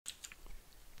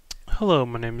Hello,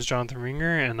 my name is Jonathan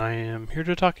Ringer, and I am here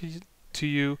to talk to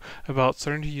you about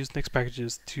starting to use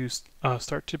Nixpkgs to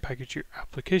start to package your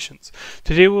applications.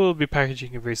 Today we will be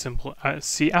packaging a very simple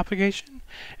C application,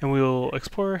 and we will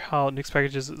explore how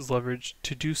Nixpkgs is leveraged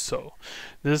to do so.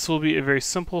 This will be a very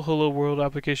simple Hello World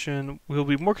application. We will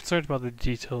be more concerned about the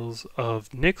details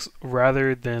of Nix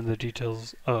rather than the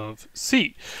details of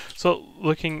C. So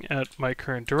looking at my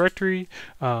current directory,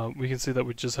 we can see that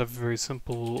we just have a very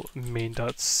simple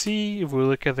main.c. If we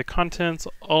look at the contents,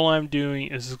 all I'm doing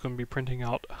is just going to be printing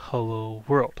out hello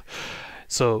world.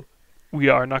 So we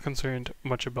are not concerned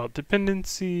much about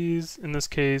dependencies. In this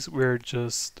case, we're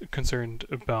just concerned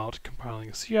about compiling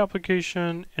a C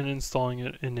application and installing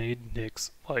it in a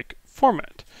Nix-like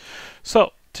format.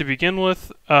 So to begin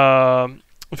with, if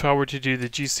I were to do the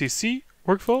GCC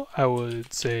workflow, I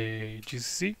would say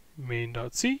GCC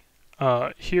main.c.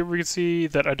 Here we can see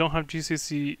that I don't have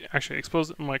GCC actually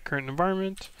exposed in my current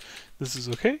environment. This is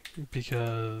okay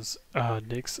because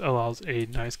Nix allows a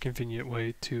nice convenient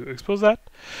way to expose that.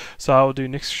 So I'll do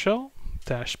Nix shell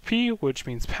 -p, which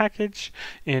means package,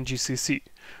 and GCC.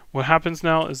 What happens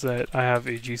now is that I have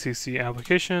a GCC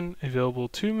application available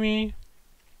to me,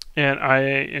 and I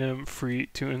am free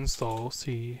to install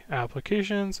C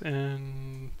applications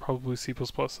and probably C++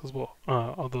 as well,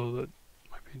 although that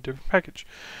might be a different package.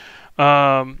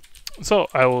 So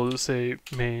I will just say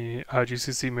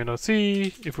GCC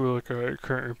main.c. If we look at our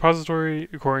current repository,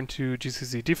 according to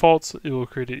GCC defaults, it will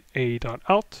create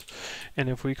a.out, and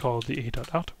if we call the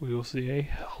a.out, we will see a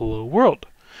hello world.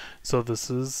 So this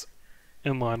is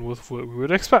in line with what we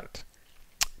would expect.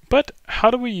 But how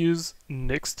do we use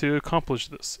Nix to accomplish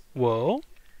this? Well,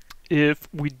 if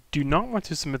we do not want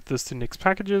to submit this to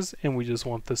Nixpkgs and we just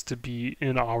want this to be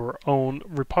in our own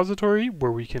repository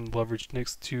where we can leverage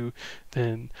Nix to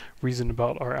then reason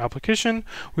about our application,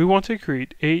 we want to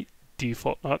create a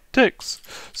default.nix.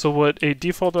 So what a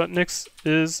default.nix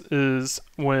is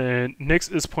when Nix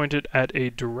is pointed at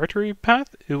a directory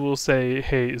path, it will say,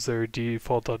 hey, is there a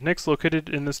default.nix located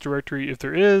in this directory? If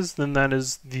there is, then that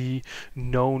is the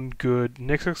known good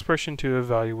Nix expression to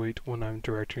evaluate when I'm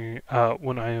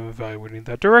evaluating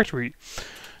that directory.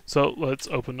 So let's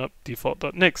open up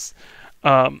default.nix.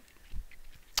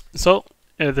 So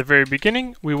at the very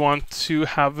beginning, we want to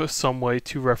have some way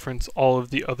to reference all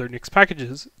of the other Nix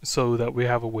packages so that we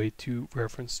have a way to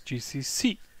reference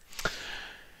GCC.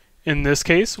 In this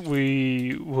case,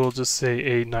 we will just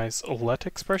say a nice let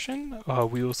expression.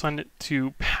 We will assign it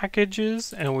to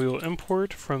packages, and we will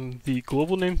import from the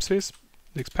global namespace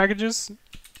Nixpkgs,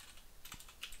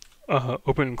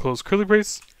 open and close curly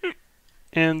brace,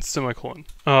 and semicolon.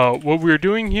 What we're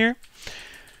doing here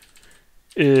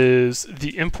is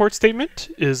the import statement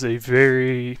is a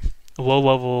very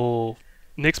low-level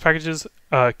Nixpkgs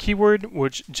keyword,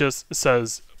 which just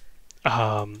says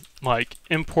like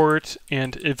import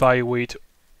and evaluate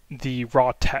the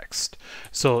raw text.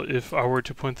 So if I were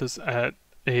to point this at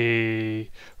a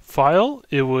file,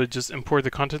 it would just import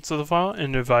the contents of the file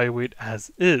and evaluate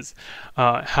as is.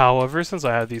 However, since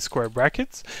I have these square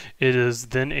brackets, it is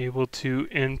then able to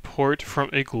import from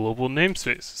a global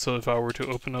namespace. So if I were to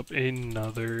open up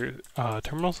another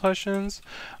terminal sessions,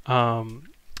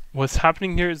 what's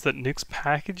happening here is that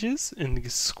Nixpkgs in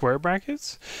these square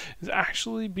brackets is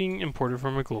actually being imported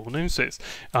from a global namespace,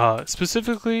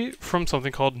 specifically from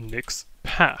something called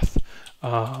Nixpath.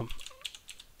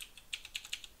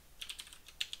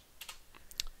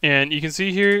 And you can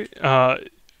see here,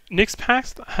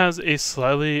 Nixpath has a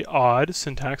slightly odd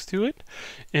syntax to it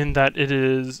in that it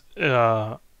is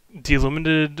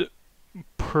delimited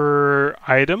per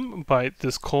item by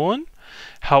this colon.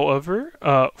 However,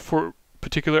 for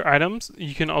particular items,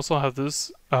 you can also have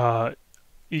this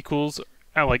equals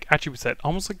like attribute set,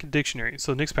 almost like a dictionary.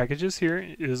 So Nixpkgs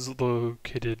here is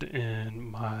located in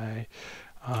my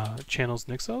channels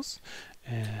Nixos,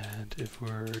 and if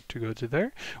we're to go to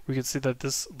there, we can see that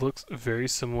this looks very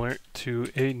similar to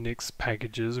a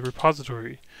Nixpkgs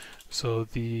repository. So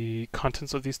the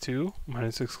contents of these two,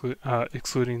 minus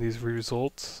excluding these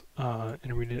results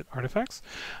intermediate artifacts,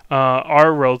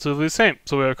 are relatively the same.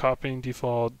 So we are copying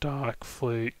default, doc,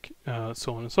 flake,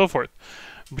 so on and so forth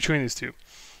between these two.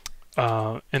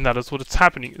 And that is what is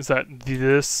happening, is that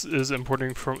this is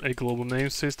importing from a global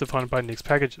namespace defined by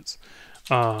Nixpkgs.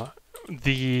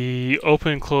 The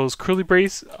open and close curly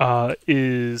brace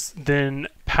is then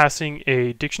passing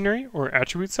a dictionary or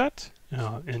attribute set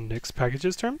in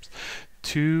Nixpkgs terms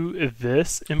to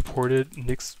this imported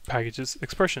Nixpkgs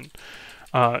expression.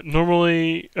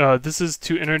 Normally, this is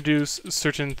to introduce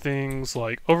certain things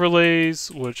like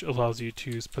overlays, which allows you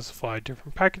to specify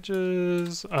different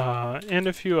packages, and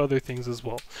a few other things as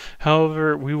well.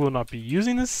 However, we will not be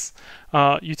using this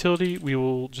utility. We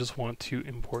will just want to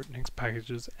import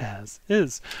Nixpkgs as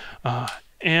is.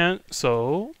 And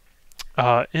so,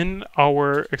 in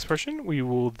our expression, we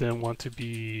will then want to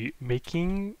be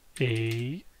making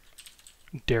a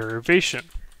derivation.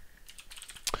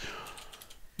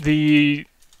 The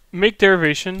make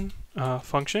derivation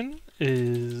function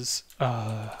is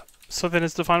something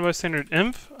that's defined by standard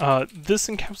env. This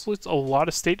encapsulates a lot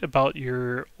of state about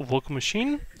your local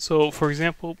machine. So for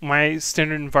example, my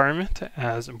standard environment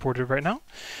as imported right now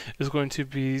is going to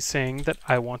be saying that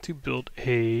I want to build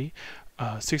a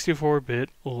 64-bit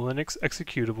Linux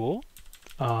executable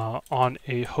on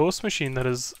a host machine that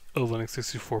is a Linux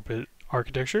 64-bit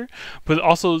architecture, but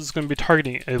also is going to be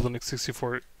targeting a Linux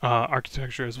 64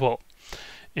 architecture as well.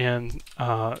 And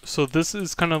so this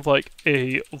is kind of like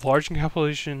a large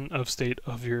encapsulation of state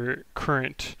of your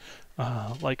current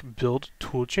like build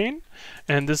toolchain,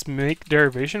 and this make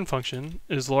derivation function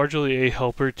is largely a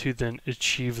helper to then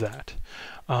achieve that.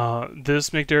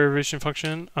 This make derivation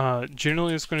function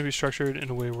generally is going to be structured in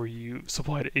a way where you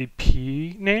supplied a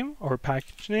p name or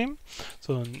package name.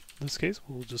 So in this case,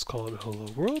 we'll just call it hello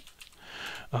world.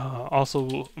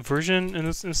 Also, version in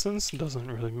this instance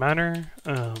doesn't really matter,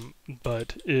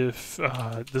 but if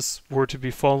this were to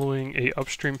be following a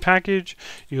upstream package,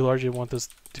 you largely want this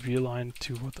to be aligned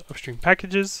to what the upstream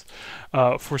package is.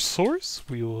 For source,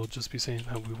 we will just be saying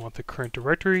that we want the current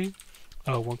directory.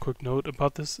 One quick note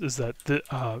about this is that the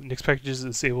Nixpkgs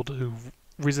is able to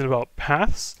reason about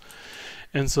paths,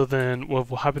 and so then what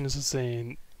will happen is it's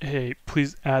saying, hey,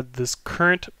 please add this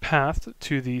current path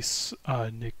to the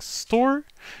Nix store,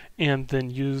 and then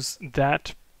use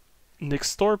that Nix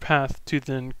store path to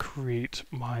then create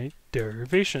my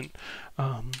derivation.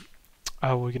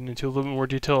 I will get into a little bit more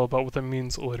detail about what that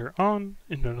means later on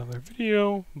in another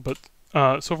video, but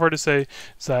so far to say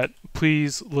is that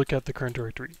please look at the current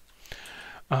directory.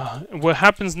 What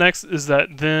happens next is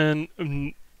that then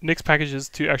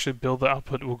Nixpkgs to actually build the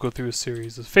output will go through a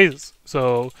series of phases.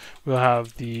 So we'll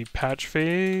have the patch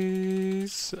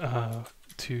phase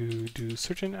to do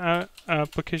certain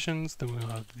applications, then we'll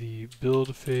have the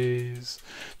build phase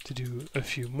to do a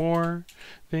few more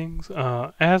things,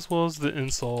 as well as the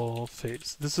install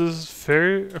phase. This is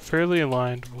fairly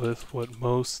aligned with what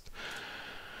most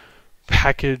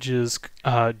packages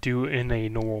do in a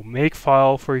normal make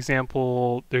file. For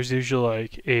example, there's usually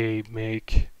like a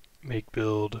make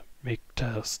build, make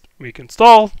test, make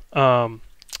install. The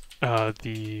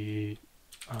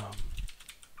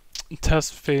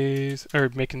test phase, or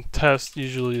make and test,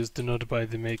 usually is denoted by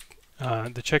the make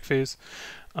the check phase,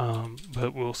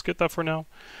 but we'll skip that for now.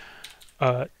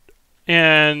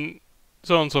 And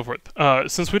so on and so forth.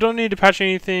 Since we don't need to patch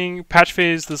anything, patch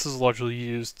phase, this is largely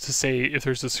used to say if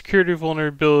there's a security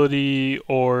vulnerability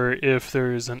or if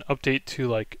there's an update to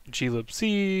like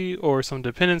glibc or some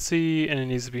dependency and it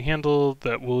needs to be handled,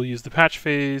 that we'll use the patch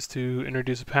phase to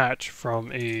introduce a patch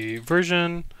from a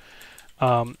version,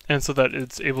 and so that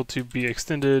it's able to be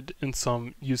extended in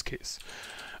some use case.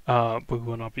 But we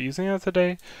will not be using that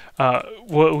today.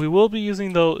 What we will be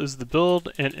using though is the build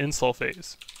and install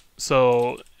phase.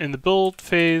 So in the build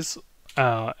phase,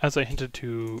 as I hinted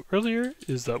to earlier,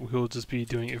 is that we will just be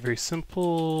doing a very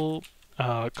simple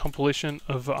compilation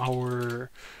of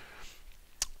our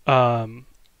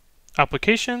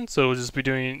application. So we'll just be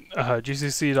doing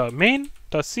gcc.main.c.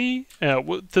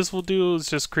 What this will do is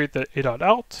just create the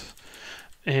a.out,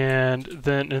 and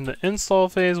then in the install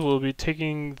phase, we'll be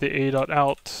taking the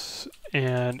a.out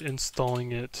and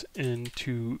installing it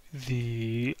into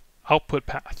the output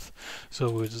path.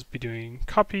 So we'll just be doing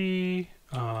copy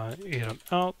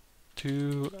a.out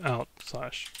to out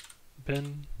 /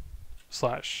 bin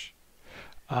 /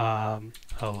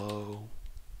 hello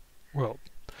world.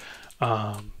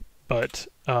 But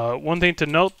one thing to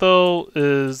note though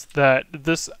is that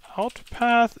this out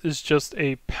path is just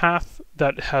a path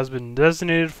that has been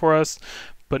designated for us,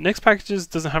 but Nixpkgs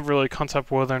doesn't have really a concept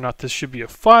whether or not this should be a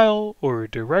file or a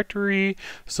directory,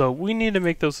 so we need to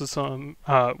make those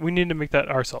we need to make that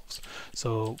ourselves.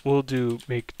 So we'll do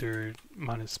make dir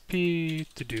 -p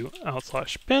to do out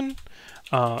 / bin,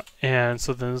 and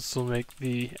so then this will make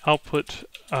the output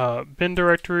bin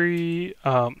directory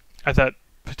at that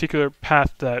particular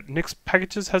path that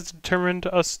Nixpkgs has determined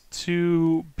us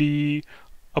to be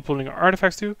uploading our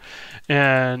artifacts to,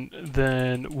 and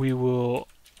then we will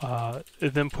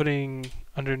then putting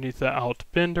underneath the out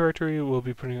bin directory, we'll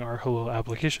be putting our hello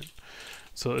application.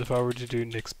 So if I were to do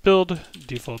nix build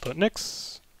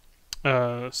default.nix,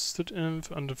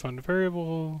 stdinf undefined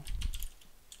variable.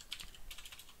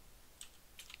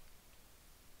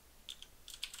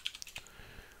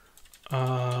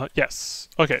 Yes.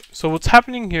 Okay, so what's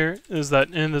happening here is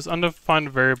that in this undefined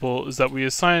variable is that we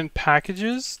assign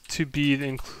packages to be the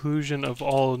inclusion of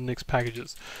all Nix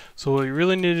packages. So what we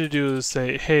really need to do is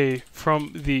say, hey,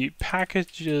 from the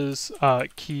packages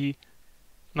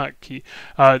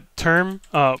term,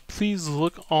 please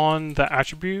look on the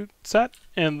attribute set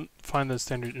and find the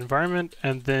standard environment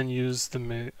and then use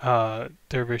the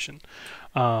derivation.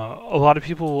 A lot of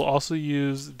people will also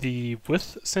use the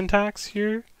with syntax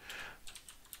here.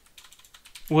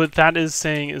 What that is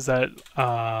saying is that,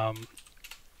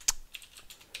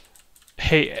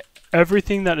 hey,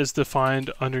 everything that is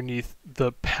defined underneath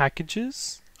the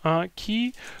packages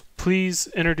key, please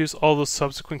introduce all the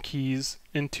subsequent keys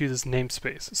into this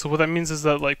namespace. So what that means is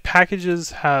that like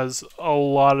packages has a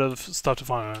lot of stuff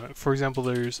defined on it. For example,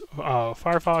 there's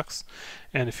Firefox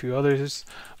and a few others.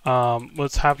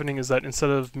 What's happening is that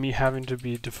instead of me having to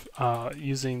be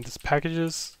using this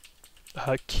packages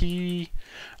key,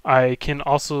 I can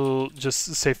also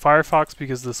just say Firefox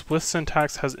because this with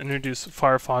syntax has introduced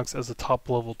Firefox as a top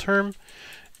level term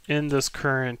in this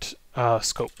current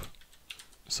scope.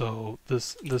 So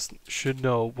this should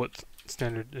know what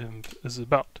standard inf is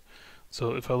about.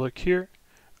 So if I look here,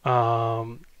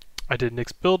 I did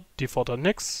nix build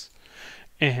default.nix,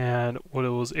 and what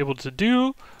it was able to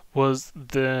do was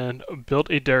then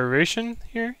build a derivation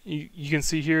here. You can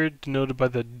see here denoted by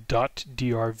the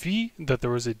 .drv that there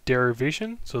was a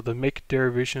derivation. So the make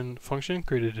derivation function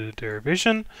created a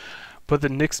derivation, but the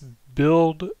nix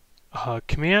build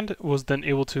command was then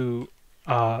able to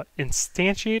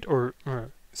instantiate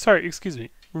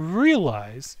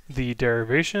realize the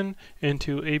derivation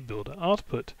into a build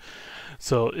output.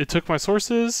 So it took my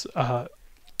sources.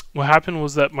 What happened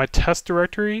was that my test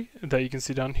directory that you can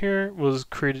see down here was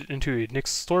created into a Nix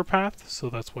store path. So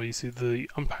that's why you see the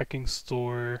unpacking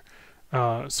store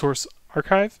source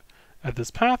archive at this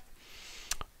path.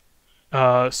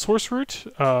 Source root,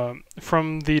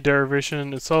 from the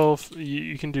derivation itself,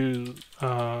 you can do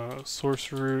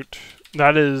source root.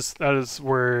 That is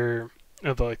where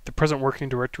the present working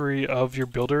directory of your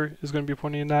builder is going to be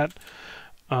pointing at.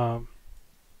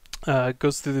 It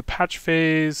goes through the patch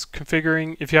phase,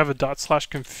 configuring. If you have a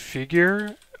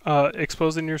 /configure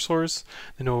exposed in your source,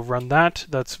 then it will run that.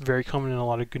 That's very common in a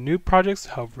lot of GNU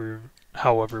projects.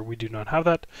 However, we do not have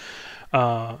that.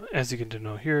 As you can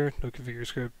denote here, no configure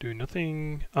script, doing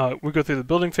nothing. We go through the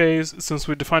building phase. Since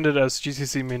we defined it as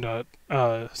gcc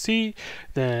main.c,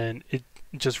 then it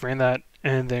just ran that,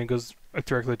 and then it goes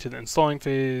directly to the installing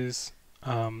phase.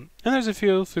 And there's a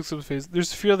few fixable phases.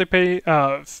 There's a few other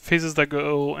phases that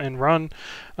go and run.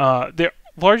 They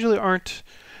largely aren't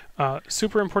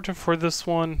super important for this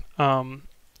one. You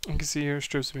can see here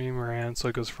strips beam ran, so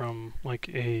it goes from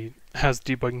has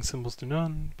debugging symbols to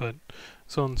none, but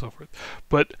so on and so forth.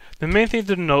 But the main thing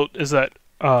to note is that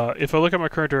if I look at my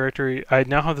current directory, I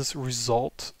now have this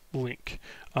result link.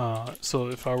 So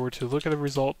if I were to look at the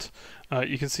result,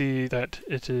 you can see that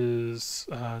it is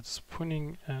just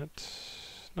pointing at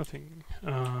nothing.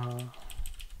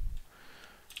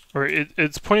 Or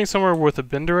it's pointing somewhere with a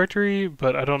bin directory,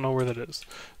 but I don't know where that is.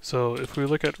 So if we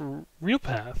look at real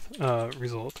path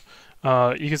result,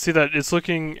 you can see that it's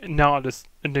looking now at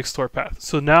a Nix store path.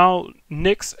 So now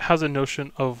Nix has a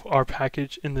notion of our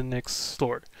package in the Nix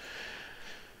store.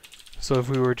 So if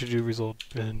we were to do result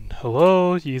bin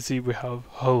hello, you can see we have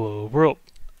hello world.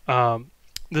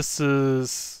 This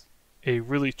is a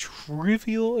really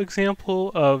trivial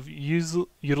example of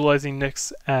utilizing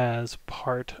Nix as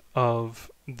part of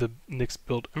the Nix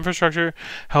build infrastructure.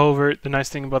 However, the nice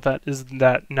thing about that is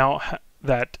that now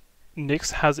that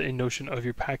Nix has a notion of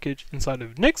your package inside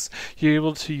of Nix, you're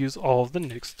able to use all of the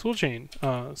Nix toolchain.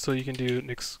 So you can do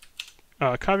Nix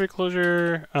copy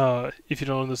closure. If you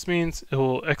don't know what this means, it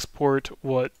will export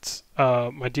what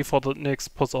my default.nix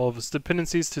plus all of its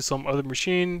dependencies to some other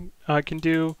machine can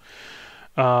do,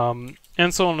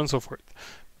 and so on and so forth.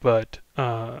 But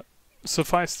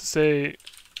suffice to say,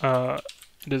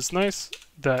 it is nice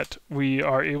that we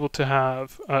are able to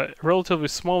have a relatively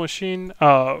small machine.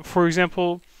 For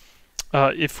example,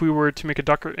 if we were to make a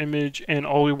Docker image and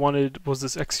all we wanted was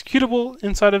this executable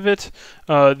inside of it,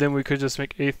 then we could just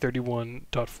make a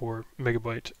 31.4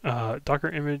 megabyte Docker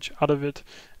image out of it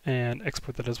and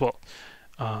export that as well.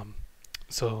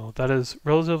 So that is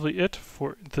relatively it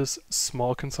for this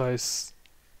small, concise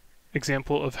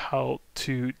example of how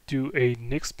to do a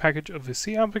Nix package of a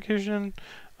C application.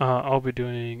 I'll be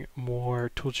doing more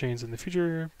toolchains in the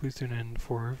future. Please tune in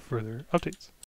for further updates.